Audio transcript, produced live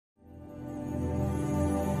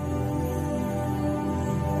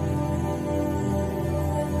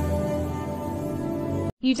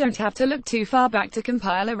You don't have to look too far back to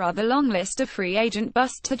compile a rather long list of free agent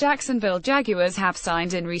busts the Jacksonville Jaguars have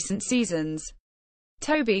signed in recent seasons.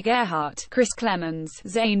 Toby Gerhart, Chris Clemons,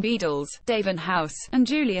 Zane Beadles, Davon House, and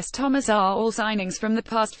Julius Thomas are all signings from the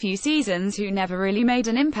past few seasons who never really made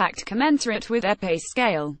an impact commensurate with their pay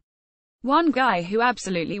scale. One guy who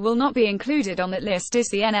absolutely will not be included on that list is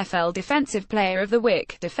the NFL Defensive Player of the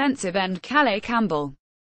Week, defensive end Calais Campbell.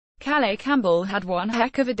 Calais Campbell had one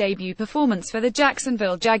heck of a debut performance for the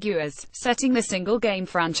Jacksonville Jaguars, setting the single-game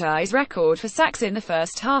franchise record for sacks in the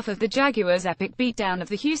first half of the Jaguars' epic beatdown of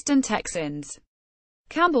the Houston Texans.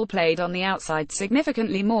 Campbell played on the outside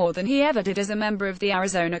significantly more than he ever did as a member of the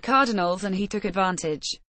Arizona Cardinals, and he took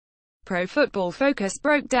advantage. Pro Football Focus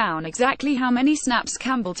broke down exactly how many snaps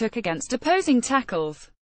Campbell took against opposing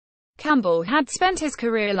tackles. Campbell had spent his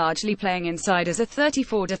career largely playing inside as a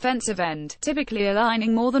 34 defensive end, typically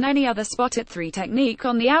aligning more than any other spot at 3 technique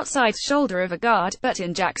on the outside shoulder of a guard, but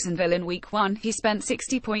in Jacksonville in Week 1, he spent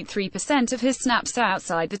 60.3% of his snaps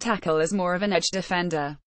outside the tackle as more of an edge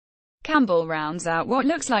defender. Campbell rounds out what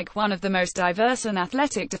looks like one of the most diverse and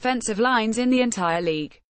athletic defensive lines in the entire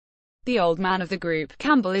league. The old man of the group,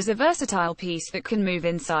 Campbell is a versatile piece that can move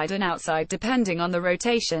inside and outside depending on the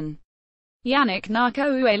rotation. Yannick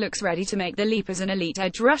Ngakoue looks ready to make the leap as an elite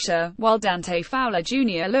edge rusher, while Dante Fowler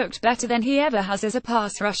Jr. looked better than he ever has as a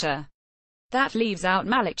pass rusher. That leaves out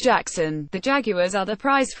Malik Jackson, the Jaguars' other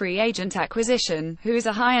prize free agent acquisition, who is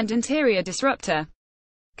a high-end interior disruptor.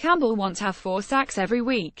 Campbell won't have 4 sacks every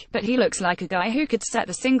week, but he looks like a guy who could set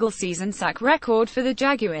the single-season sack record for the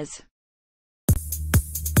Jaguars.